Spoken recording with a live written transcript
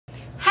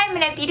Hi, I'm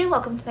Minette,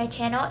 welcome to my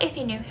channel. If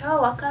you're new here,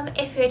 welcome.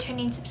 If you're a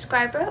returning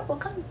subscriber,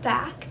 welcome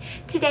back.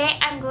 Today,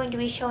 I'm going to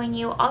be showing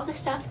you all the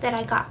stuff that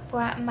I got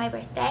for my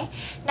birthday.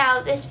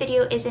 Now, this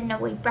video is in no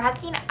way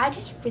bragging. I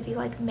just really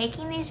like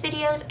making these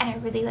videos and I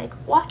really like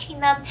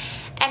watching them.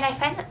 And I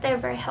find that they're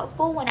very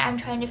helpful when I'm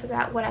trying to figure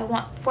out what I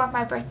want for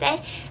my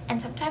birthday.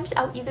 And sometimes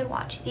I'll even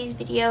watch these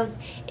videos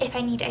if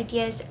I need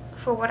ideas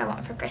for what I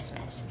want for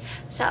Christmas.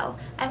 So,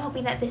 I'm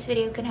hoping that this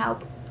video can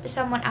help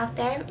someone out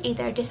there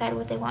either decide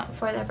what they want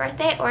for their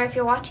birthday, or if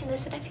you're watching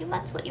this in a few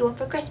months, what you want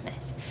for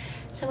Christmas.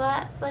 So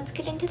let's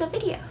get into the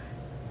video.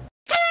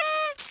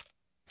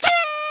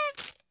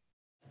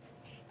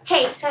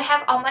 Okay, so I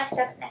have all my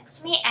stuff next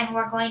to me and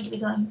we're going to be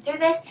going through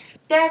this.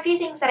 There are a few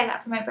things that I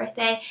got for my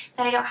birthday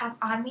that I don't have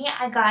on me.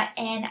 I got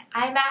an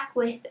iMac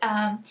with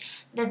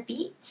the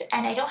Beats,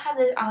 and I don't have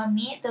those on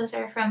me. Those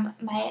are from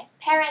my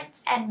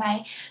parents and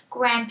my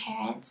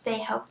grandparents. They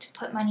helped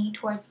put money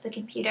towards the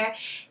computer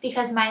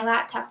because my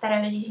laptop that I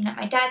was using at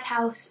my dad's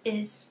house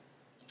is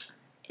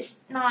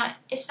not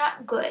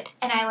good,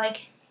 and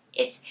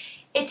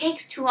it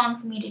takes too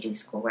long for me to do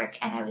schoolwork,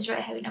 and I was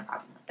really having a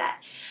problem with that.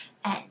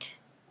 And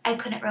I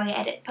couldn't really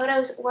edit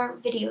photos or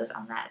videos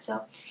on that,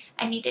 so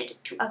I needed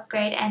to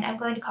upgrade, and I'm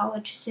going to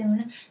college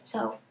soon,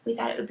 so we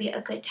thought it would be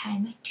a good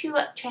time to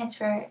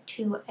transfer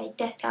to a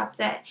desktop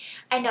that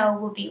I know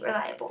will be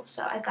reliable.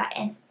 So I got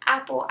an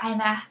Apple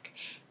iMac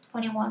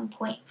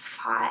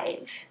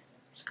 21.5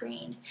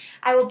 screen.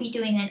 I will be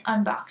doing an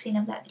unboxing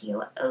of that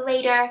video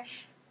later,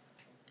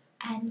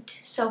 and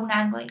so now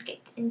I'm going to get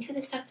into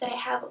the stuff that I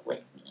have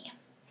with me.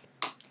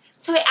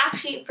 So I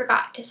actually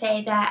forgot to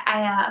say that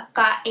I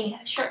got a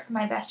shirt for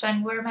my best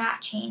friend. We're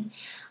matching,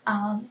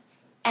 and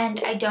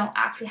I don't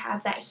actually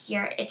have that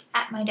here. It's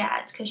at my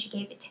dad's because she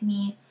gave it to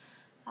me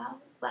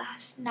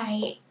last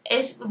night.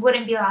 It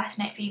wouldn't be last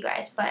night for you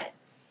guys, but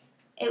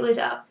it was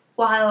a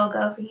while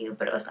ago for you,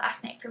 but it was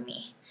last night for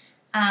me.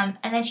 And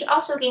then she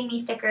also gave me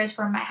stickers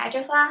for my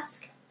Hydro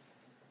Flask.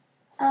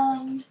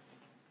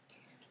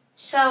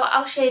 So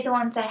I'll show you the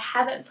ones that I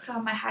haven't put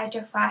on my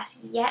Hydro Flask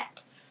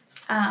yet.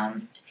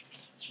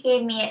 She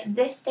gave me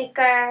this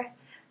sticker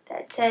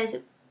that says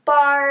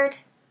Bard,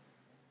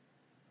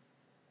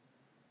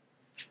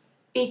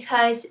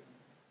 because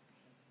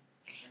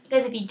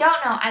if you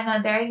don't know, I'm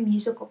a very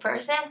musical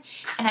person,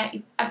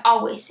 and I'm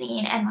always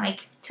singing, and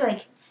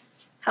to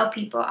help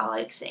people,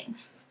 I sing,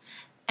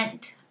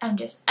 and I'm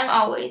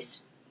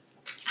always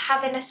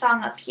having a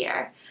song up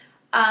here.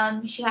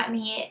 She got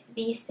me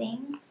these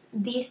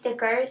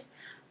stickers.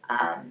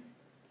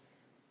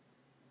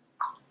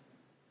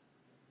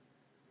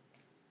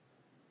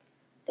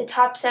 The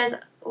top says,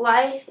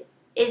 "Life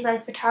is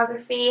like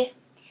photography.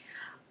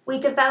 We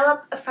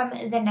develop from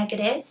the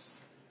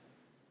negatives."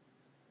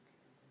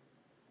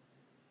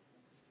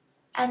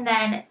 And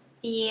then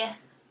the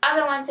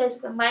other one says,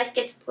 "When life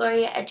gets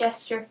blurry,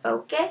 adjust your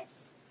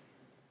focus."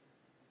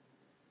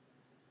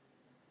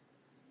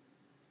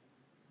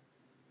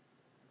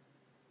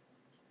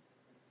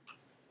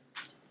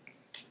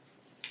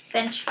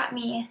 Then she got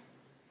me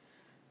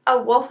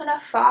a wolf and a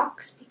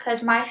fox,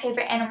 because my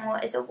favorite animal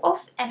is a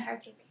wolf and her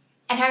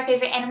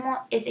favorite animal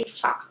is a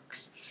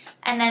fox.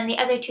 And then the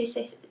other two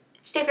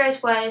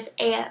stickers was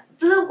a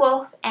blue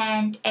wolf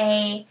and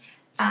a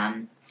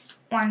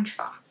orange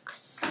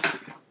fox.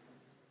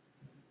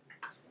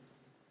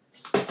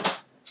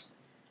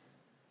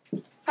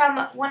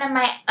 From one of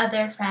my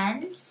other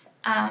friends,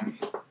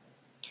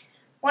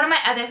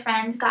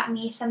 got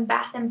me some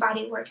Bath &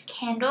 Body Works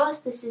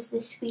candles. This is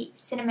the Sweet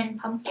Cinnamon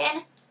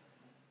Pumpkin.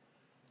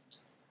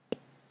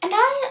 And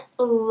I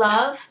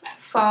love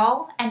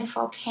fall and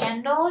fall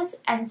candles,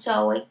 and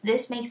so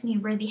this makes me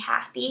really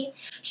happy.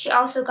 She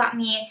also got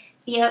me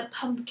the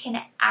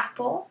Pumpkin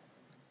Apple,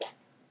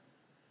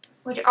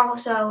 which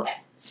also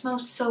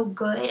smells so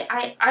good.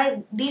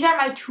 These are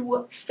my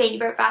two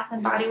favorite Bath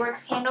 & Body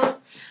Works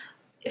candles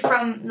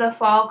from the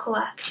fall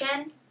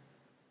collection.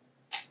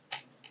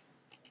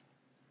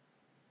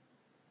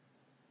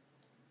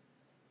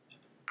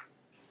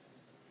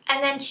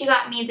 And then she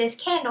got me this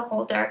candle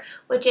holder,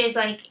 which is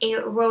like a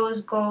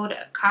rose gold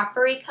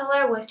coppery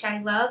color, which I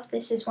love.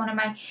 This is one of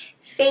my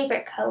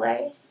favorite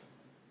colors.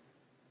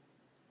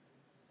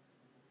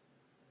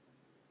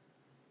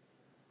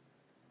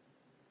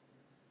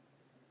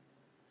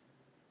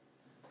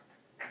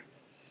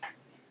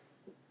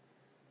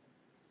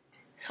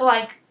 So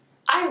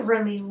I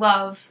really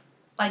love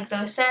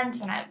those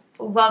scents, and I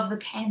love the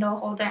candle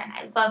holder, and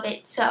I love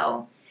it.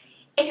 So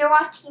if you're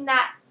watching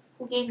that,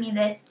 who gave me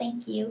this,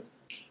 thank you.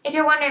 If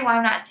you're wondering why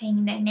I'm not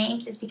saying their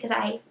names, it's because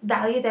I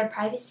value their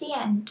privacy,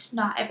 and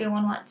not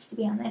everyone wants to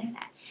be on the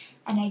internet.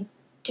 And I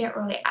didn't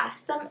really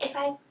ask them if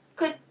I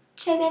could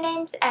say their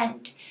names,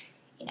 and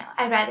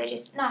I'd rather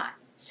just not.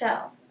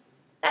 So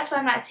that's why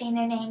I'm not saying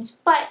their names.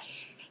 But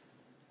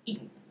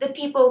the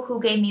people who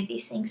gave me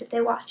these things, if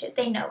they watch it,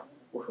 they know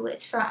who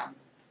it's from.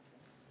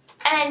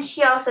 And then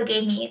she also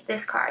gave me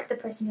this card, the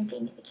person who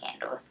gave me the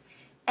candles,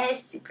 and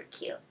it's super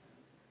cute.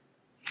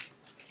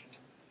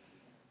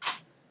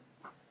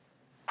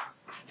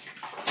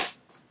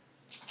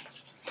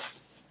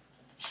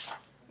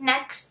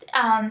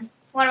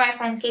 one of my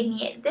friends gave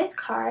me this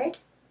card,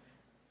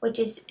 which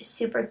is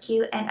super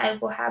cute and I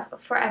will have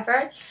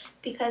forever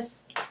because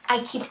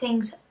I keep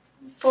things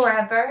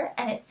forever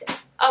and it's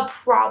a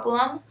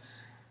problem.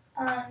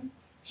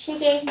 She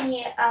gave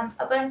me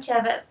a bunch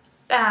of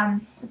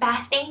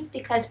bath things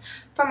because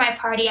for my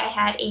party I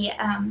had a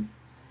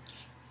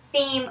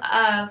theme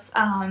of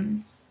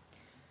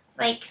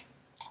like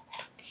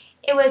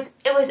it was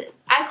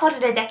I called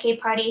it a decade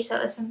party, so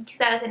it was from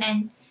 2000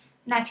 and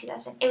not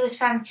 2000. It was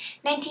from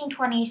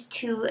 1920s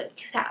to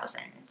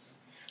 2000s.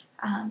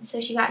 So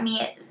she got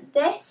me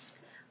this,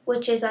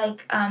 which is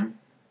like kind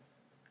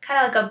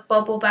of like a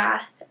bubble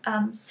bath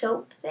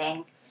soap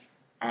thing,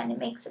 and it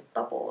makes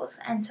bubbles,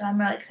 and so I'm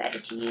really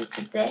excited to use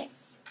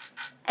this.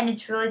 And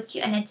it's really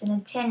cute, and it's in a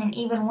tin, and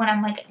even when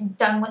I'm like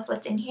done with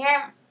what's in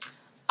here,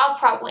 I'll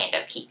probably end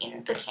up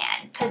keeping the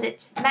can because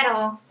it's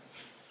metal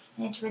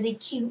and it's really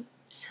cute.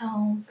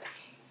 So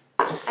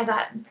I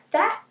got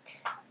that.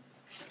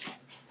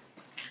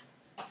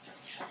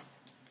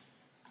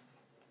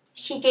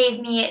 She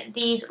gave me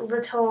these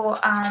little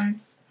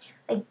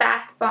like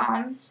bath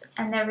bombs,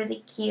 and they're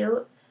really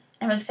cute.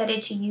 I'm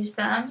excited to use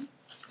them.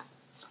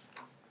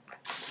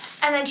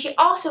 And then she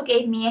also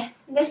gave me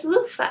this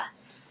loofah,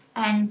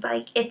 and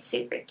like it's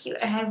super cute,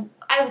 and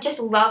I just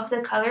love the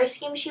color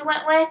scheme she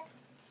went with.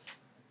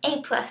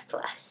 A++.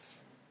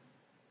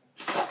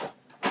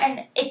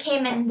 And it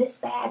came in this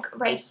bag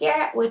right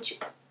here, which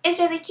is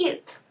really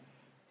cute.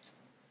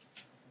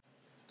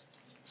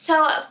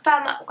 So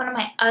from one of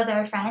my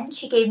other friends,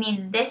 she gave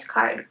me this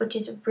card, which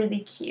is really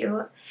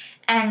cute.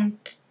 And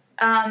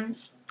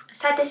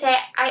sad to say,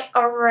 I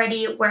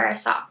already wear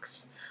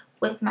socks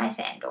with my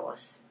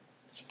sandals.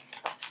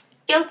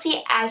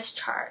 Guilty as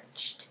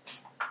charged.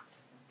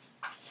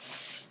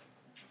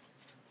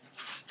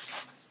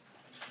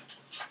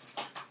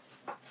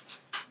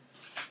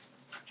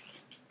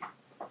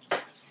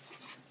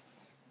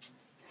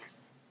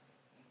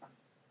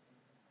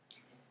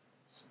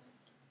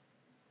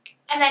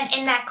 And then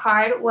in that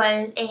card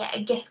was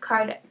a gift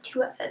card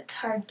to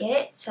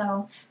Target,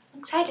 so I'm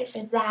excited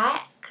for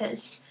that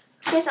because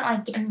who doesn't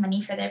like getting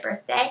money for their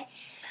birthday?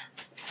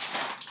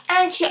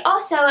 And she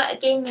also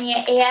gave me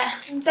a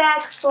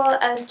bag full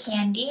of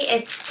candy.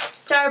 It's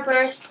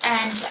Starburst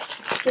and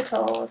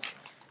Skittles,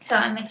 so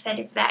I'm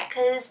excited for that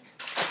because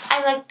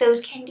I like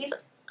those candies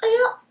a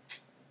lot.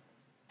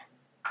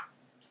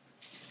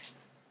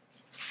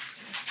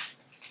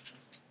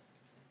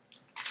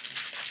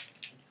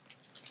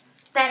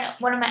 Then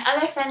one of my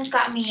other friends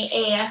got me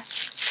a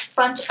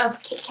bunch of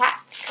Kit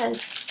Kats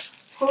because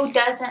who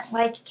doesn't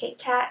like Kit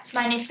Kats?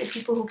 Minus the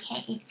people who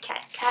can't eat Kit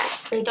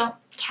Kats. They don't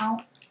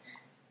count.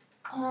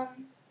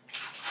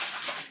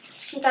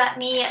 She got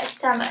me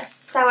some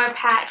Sour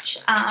Patch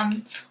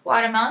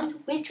watermelons,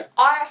 which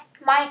are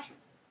my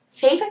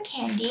favorite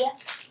candy.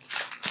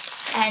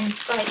 And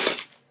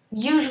like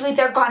usually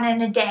they're gone in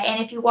a day.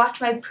 And if you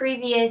watch my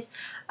previous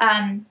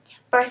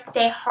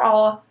birthday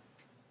haul,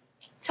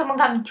 someone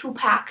got me 2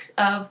 packs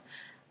of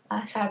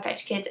Sour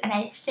Patch Kids, and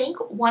I think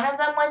one of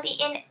them was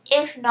eaten,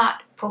 if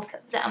not both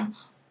of them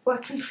were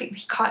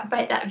completely caught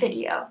by that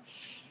video.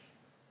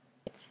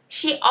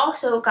 She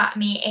also got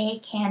me a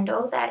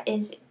candle that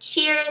is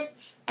Cheers,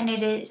 and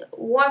it is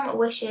Warm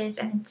Wishes,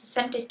 and it's a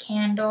scented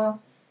candle.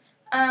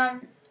 I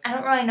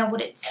don't really know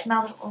what it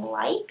smells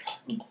like,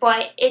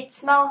 but it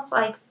smells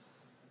like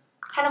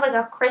kind of like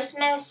a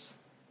Christmas,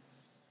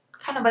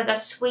 kind of like a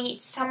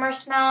sweet summer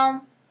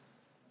smell,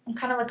 and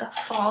kind of like a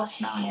fall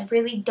smell, and I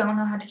really don't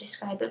know how to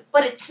describe it,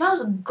 but it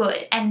smells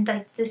good, and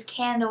like this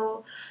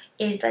candle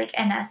is like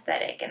an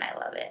aesthetic, and I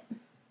love it.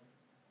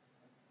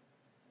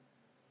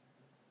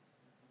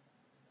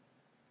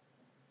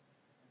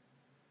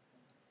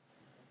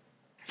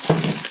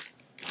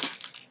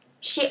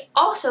 She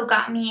also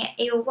got me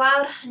a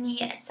Wild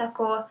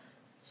Honeysuckle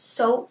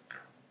soap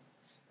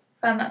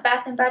from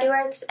Bath & Body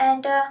Works,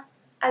 and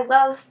I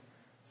love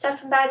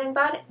stuff from Bath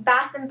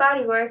 &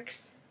 Body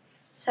Works.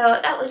 So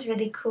that was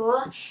really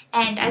cool,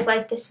 and I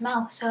like the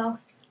smell, so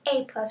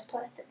A++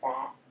 to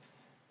that.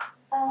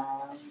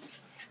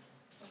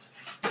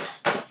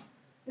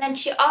 Then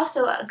she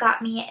also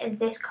got me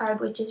this card,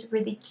 which is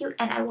really cute,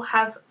 and I will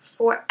have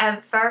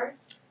forever.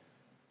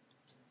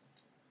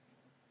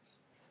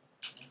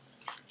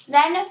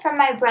 Then from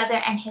my brother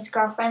and his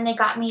girlfriend, they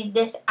got me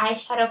this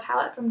eyeshadow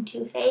palette from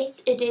Too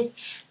Faced. It is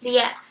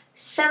the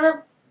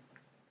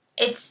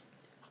it's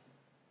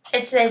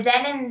the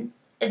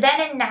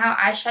Then and Now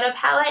eyeshadow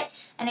palette,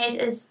 and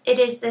it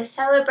is the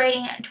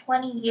Celebrating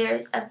 20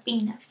 Years of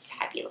Being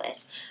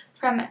Fabulous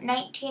from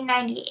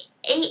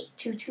 1998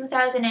 to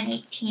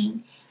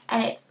 2018,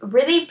 and it's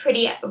really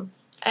pretty,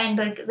 and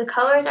like the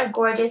colors are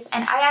gorgeous,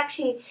 and I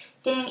actually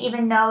didn't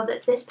even know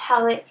that this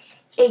palette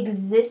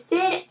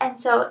existed, and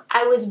so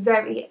I was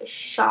very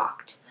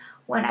shocked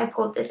when I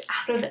pulled this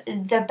out of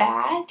the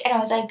bag, and I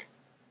was like,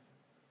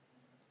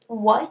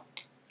 what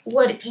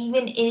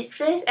even is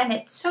this? And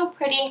it's so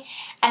pretty,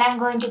 and I'm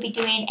going to be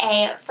doing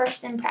a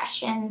first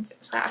impressions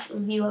 /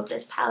 review of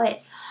this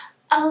palette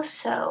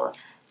also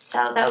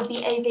So that would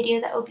be a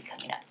video that will be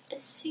coming up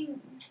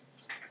soon.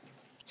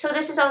 So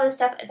this is all the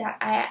stuff that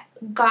I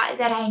got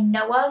that I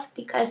know of,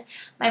 because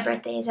my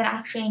birthday isn't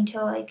actually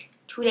until like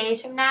 2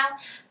 days from now.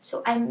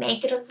 So I may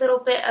get a little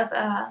bit of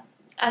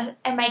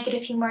I might get a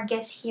few more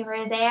gifts here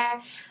or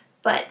there,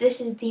 but this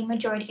is the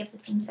majority of the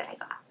things that I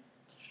got.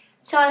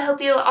 So I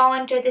hope you all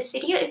enjoyed this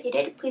video. If you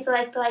did, please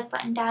like the like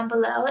button down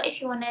below.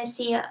 If you want to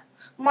see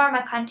more of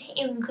my content,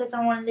 you can click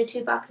on one of the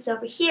 2 boxes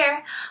over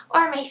here,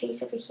 or my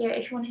face over here.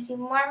 If you want to see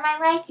more of my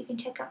life, you can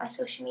check out my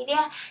social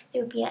media.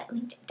 They will be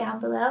linked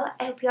down below.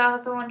 I hope you all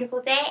have a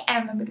wonderful day,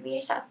 and remember to be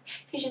yourself,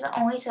 because you're the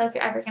only self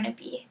you're ever going to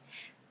be.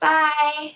 Bye!